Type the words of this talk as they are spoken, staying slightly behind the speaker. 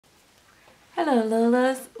Hello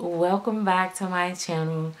Lolas, welcome back to my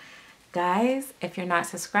channel. Guys, if you're not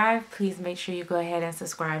subscribed, please make sure you go ahead and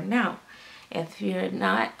subscribe now. If you're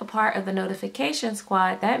not a part of the notification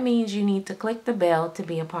squad, that means you need to click the bell to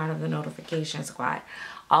be a part of the notification squad.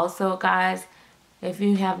 Also guys, if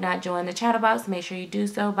you have not joined the Chatterbox, make sure you do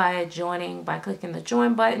so by clicking the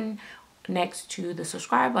join button next to the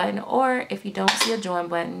subscribe button, or if you don't see a join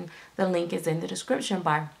button, the link is in the description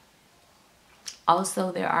bar.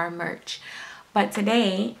 Also, there are merch. But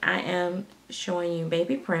today I am showing you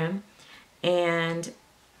baby Prim, and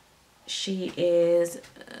she is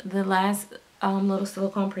the last little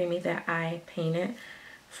silicone preemie that I painted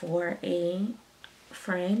for a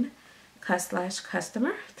friend /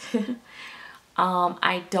 customer.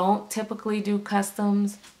 I don't typically do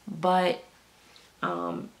customs, but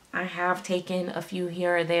I have taken a few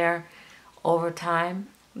here or there over time.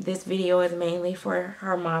 This video is mainly for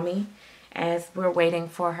her mommy, as we're waiting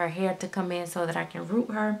for her hair to come in so that I can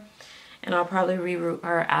root her. And I'll probably re-root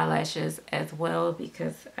her eyelashes as well,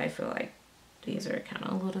 because I feel like these are kind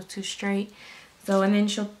of a little too straight. So, and then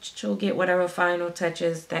she'll get whatever final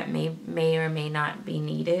touches that may or may not be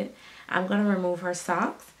needed. I'm going to remove her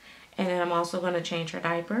socks, and then I'm also going to change her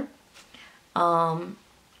diaper. And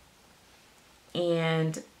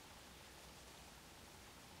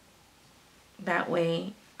that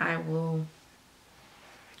way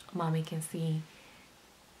mommy can see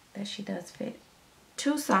that she does fit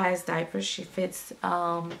 2 size diapers. She fits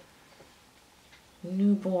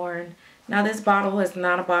newborn. Now this bottle is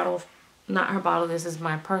not her bottle. This is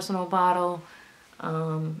my personal bottle.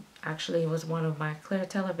 Actually, it was one of my Clear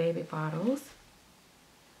baby bottles.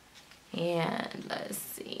 And let's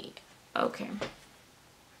see. Okay.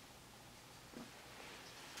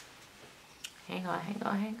 Hang on.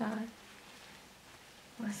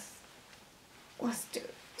 Let's do this.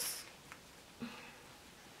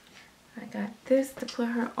 I got this to put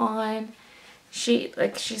her on.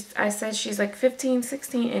 I said she's like 15,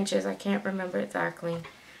 16 inches. I can't remember exactly.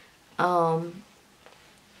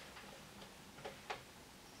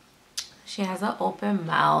 She has an open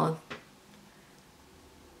mouth,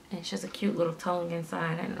 and she has a cute little tongue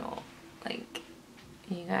inside. I know, like,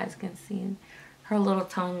 you guys can see her little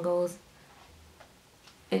tongue goes,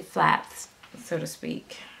 it flaps, so to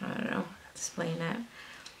speak. I don't know how to explain that.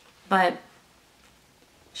 But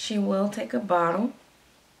she will take a bottle.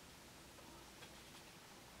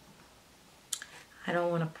 I don't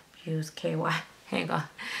want to use KY. Hang on.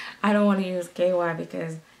 I don't want to use KY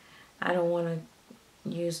because I don't want to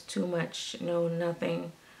use too much,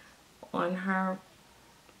 nothing on her,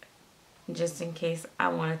 just in case I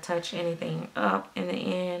want to touch anything up in the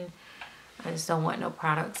end. I just don't want no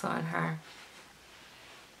products on her.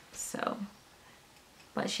 So,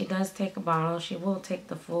 but she does take a bottle. She will take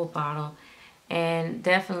the full bottle. And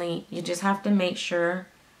definitely, you just have to make sure,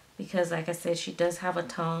 because like I said, she does have a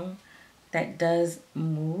tongue that does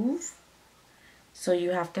move. So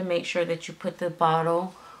you have to make sure that you put the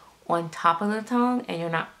bottle on top of the tongue, and you're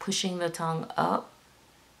not pushing the tongue up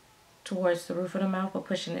towards the roof of the mouth, but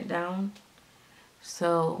pushing it down.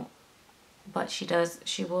 So, but she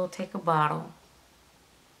will take a bottle.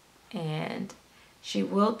 And she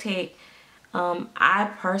will take,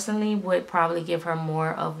 I personally would probably give her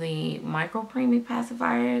more of the micro preemie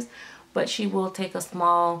pacifiers, but she will take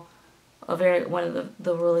one of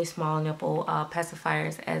the really small nipple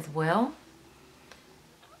pacifiers as well.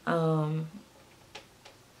 But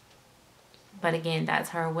again, that's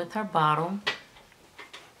her with her bottle.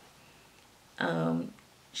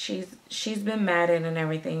 She's been matted and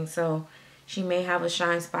everything, so she may have a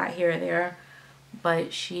shine spot here or there,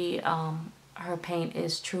 but her paint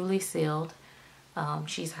is truly sealed.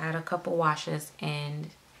 She's had a couple washes,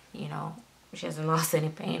 and she hasn't lost any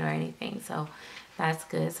paint or anything, so that's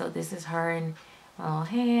good. So this is her in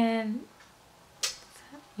hand,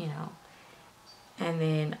 and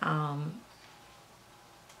then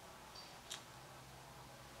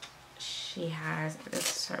this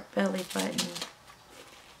is her belly button.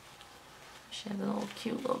 She has a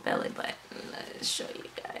cute little belly button. Let's show you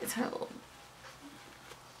guys her little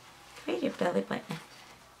pretty belly button.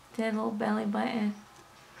 That little belly button.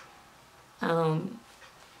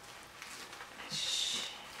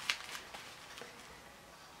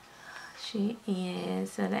 She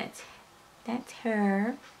is, so that's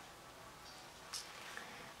her.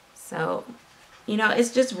 So,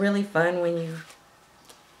 it's just really fun when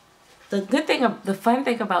the fun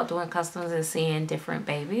thing about doing customs is seeing different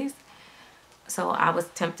babies. So I was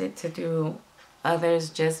tempted to do others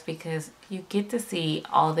just because you get to see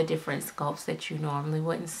all the different sculpts that you normally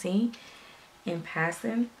wouldn't see in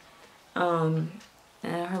passing. And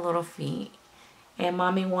her little feet. And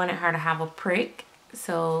mommy wanted her to have a prick,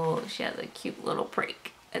 so she has a cute little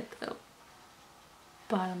prick at the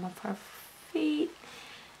bottom of her feet.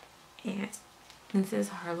 And this is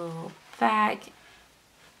her little back,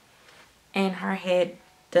 and her head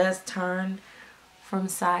does turn from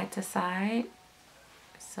side to side,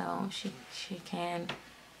 so she can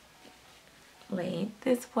lay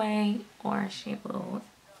this way, or she will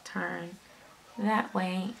turn that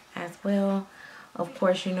way as well. Of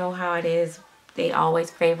course, you know how it is. They always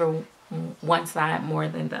favor one side more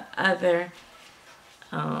than the other.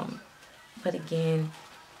 But again,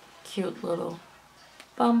 cute little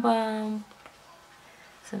bum bum.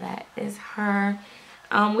 So that is her.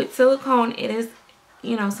 With silicone, it is,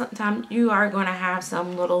 you know, sometimes you are going to have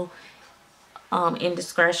some little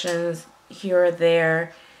indiscretions here or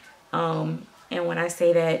there. And when I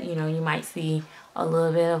say that, you know, you might see a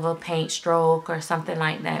little bit of a paint stroke or something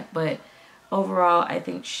like that. But overall, I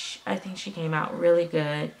think she came out really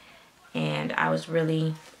good. And I was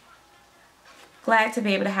really glad to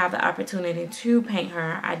be able to have the opportunity to paint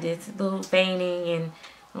her. I did a little veining and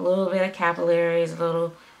a little bit of capillaries, a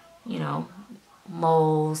little, you know,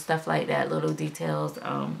 moles, stuff like that, little details.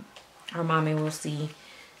 Her mommy will see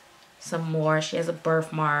some more. She has a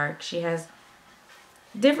birthmark. She has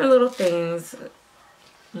different little things,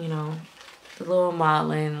 you know, the little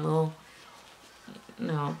modeling, little, you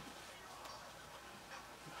know,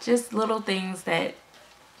 just little things that,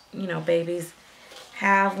 you know, babies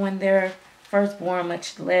have when they're first born,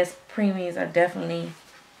 much less preemies are definitely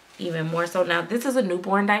even more so. Now, this is a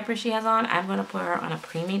newborn diaper she has on. I'm going to put her on a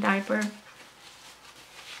preemie diaper.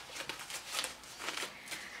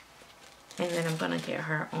 And then I'm going to get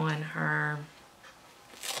her on her,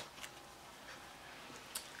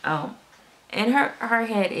 oh, and her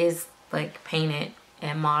head is like painted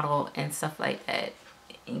and modeled and stuff like that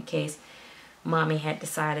in case mommy had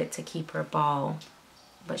decided to keep her ball,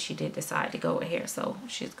 but she did decide to go with hair. So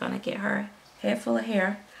she's going to get her head full of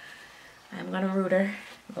hair. I'm going to root her.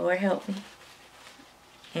 Lord help me.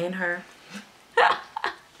 And her.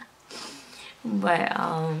 But,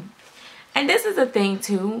 and this is a thing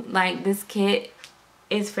too, like this kit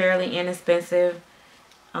is fairly inexpensive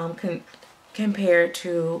compared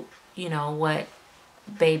to, you know, what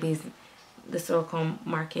babies, the silicone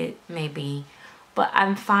market may be. But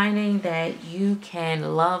I'm finding that you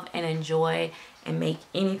can love and enjoy and make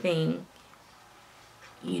anything,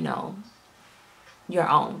 you know, your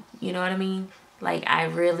own. You know what I mean? Like, I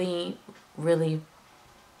really, really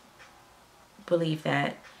believe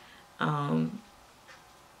that.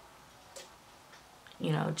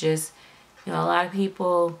 You know, just, you know, a lot of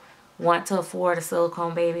people want to afford a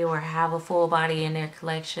silicone baby or have a full body in their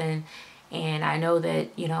collection. And I know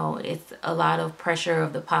that, you know, it's a lot of pressure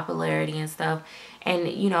of the popularity and stuff. And,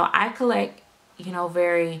 you know, I collect, you know,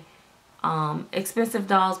 very expensive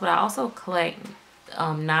dolls, but I also collect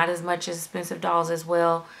not as much expensive dolls as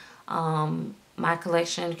well. My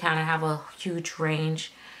collection kind of have a huge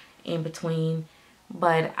range in between.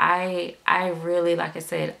 But I really, like I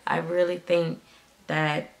said, I really think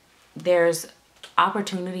that there's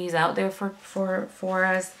opportunities out there for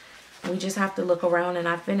us. We just have to look around, and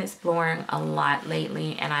I've been exploring a lot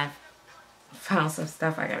lately, and I've found some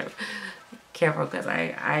stuff. I gotta be careful because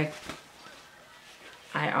I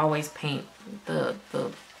always paint the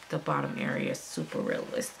bottom area super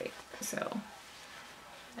realistic, so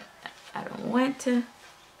I don't want to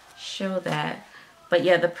show that. But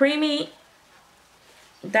yeah, the preemie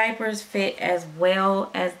diapers fit as well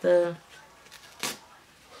as the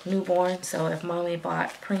newborn. So if mommy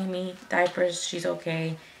bought preemie diapers, she's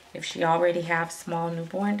okay. If she already have small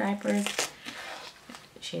newborn diapers,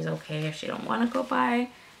 she's okay. If she don't want to go buy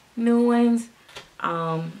new ones,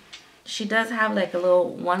 she does have like a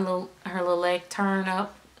little her little leg turn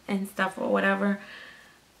up and stuff or whatever.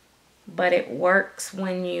 But it works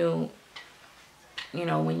when you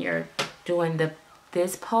know, when you're doing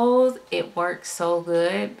this pose, it works so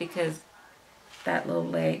good because that little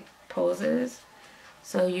leg poses.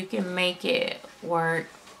 So you can make it work.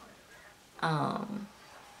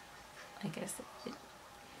 I guess,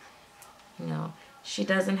 you know, she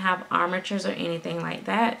doesn't have armatures or anything like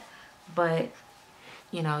that, but,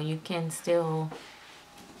 you know, you can still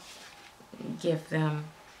give them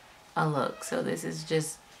a look. So this is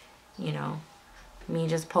just, you know, me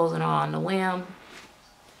just posing on the whim.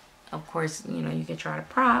 Of course, you know, you can try to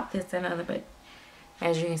prop this and other, but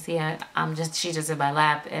as you can see, she's just in my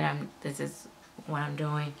lap, and this is what I'm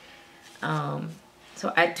doing.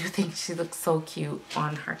 So I do think she looks so cute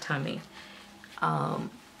on her tummy.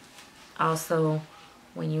 Also,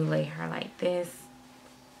 when you lay her like this,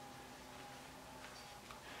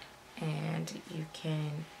 and you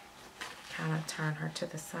can kind of turn her to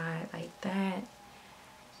the side like that.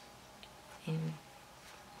 And,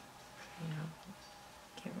 you know,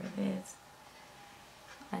 give her this.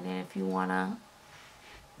 And then if you want to,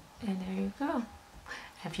 and there you go.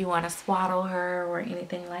 If you want to swaddle her or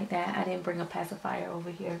anything like that. I didn't bring a pacifier over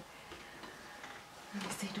here. Let me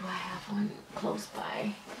see, do I have one close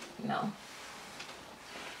by? No.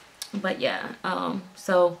 But yeah,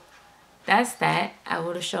 so that's that. I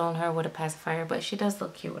would have shown her with a pacifier, but she does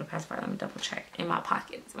look cute with a pacifier. Let me double check in my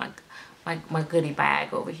pockets, my goodie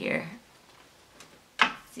bag over here.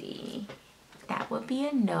 Let's see, that would be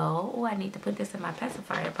a no. Oh, I need to put this in my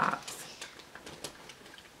pacifier box.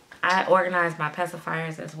 I organized my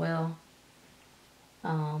pacifiers as well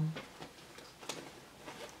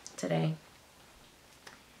today.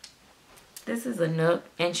 This is a Nook,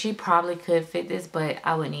 and she probably could fit this, but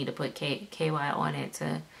I would need to put KY on it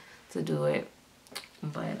to do it.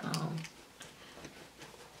 But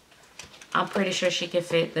I'm pretty sure she could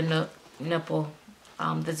fit the Nook nipple,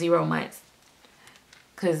 the 0 months,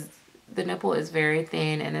 because the nipple is very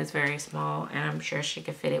thin and it's very small, and I'm sure she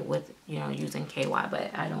could fit it with, you know, using KY,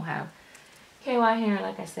 but I don't have KY here.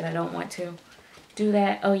 Like I said, I don't want to do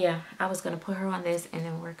that. Oh yeah, I was gonna put her on this, and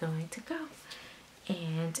then we're going to go.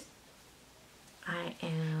 And I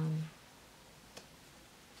am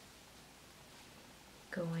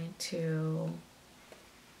going to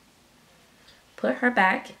put her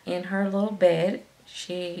back in her little bed.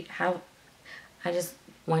 I just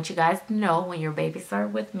want you guys to know, when your babies are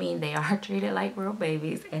with me, they are treated like real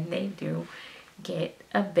babies, and they do get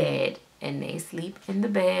a bed, and they sleep in the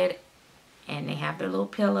bed, and they have their little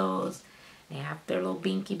pillows, they have their little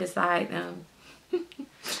binky beside them.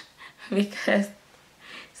 Because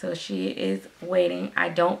so she is waiting. I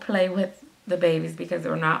don't play with the babies because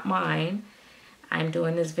they're not mine. I'm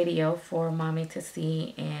doing this video for mommy to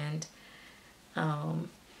see, and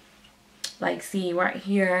like, see right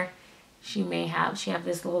here, she have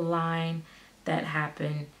this little line that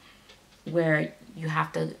happened where you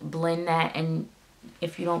have to blend that, and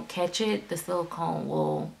if you don't catch it, the silicone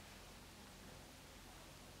will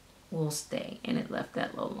stay, and it left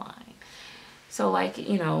that little line. So, like,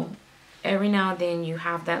 you know, every now and then you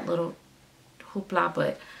have that little hoopla,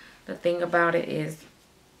 but the thing about it is,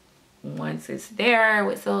 once it's there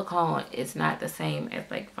with silicone, it's not the same as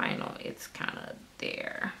like vinyl. It's kind of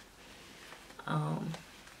there.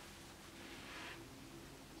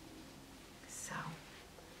 So,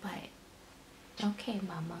 but okay,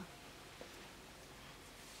 mama.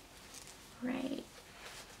 Right.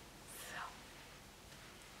 So,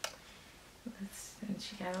 and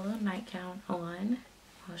she got a little nightgown on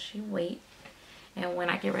while she waits. And when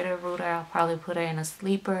I get ready to root her, I'll probably put her in a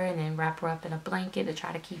sleeper and then wrap her up in a blanket to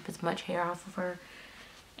try to keep as much hair off of her.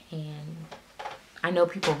 And I know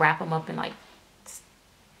people wrap them up in like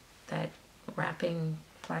that wrapping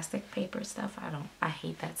plastic paper stuff. I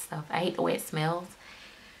hate that stuff. I hate the way it smells.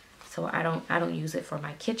 So I don't use it for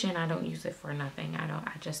my kitchen. I don't use it for nothing.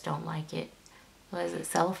 I just don't like it. What is it,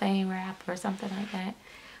 cellophane wrap or something like that?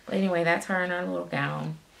 But anyway, that's her in her little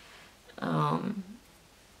gown.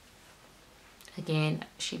 Again,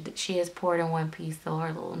 she is poured in one piece, so her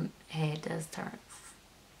little head does turn,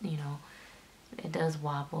 you know, it does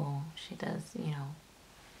wobble. She does, you know.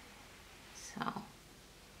 So,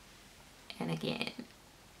 and again,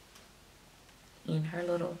 in her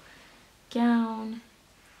little gown,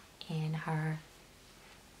 and her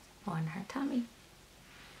on her tummy.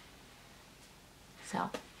 So,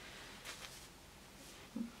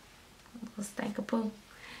 little stank-a-poo.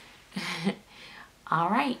 All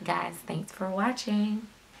right, guys, thanks for watching,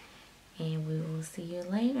 and we will see you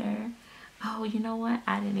later. Oh, you know what?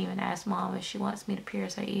 I didn't even ask Mom if she wants me to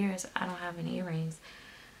pierce her ears. I don't have any earrings.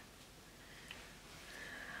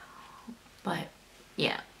 But,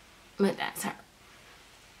 yeah, but that's her.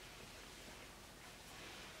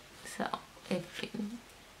 So, if you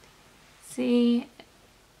see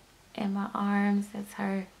in my arms, that's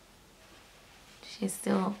her. She's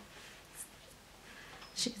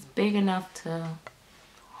big enough to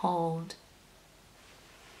hold,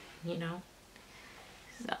 you know.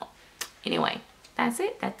 So anyway, that's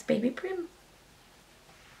it. That's baby Prim.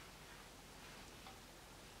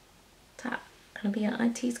 Top gonna be an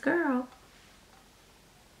auntie's girl.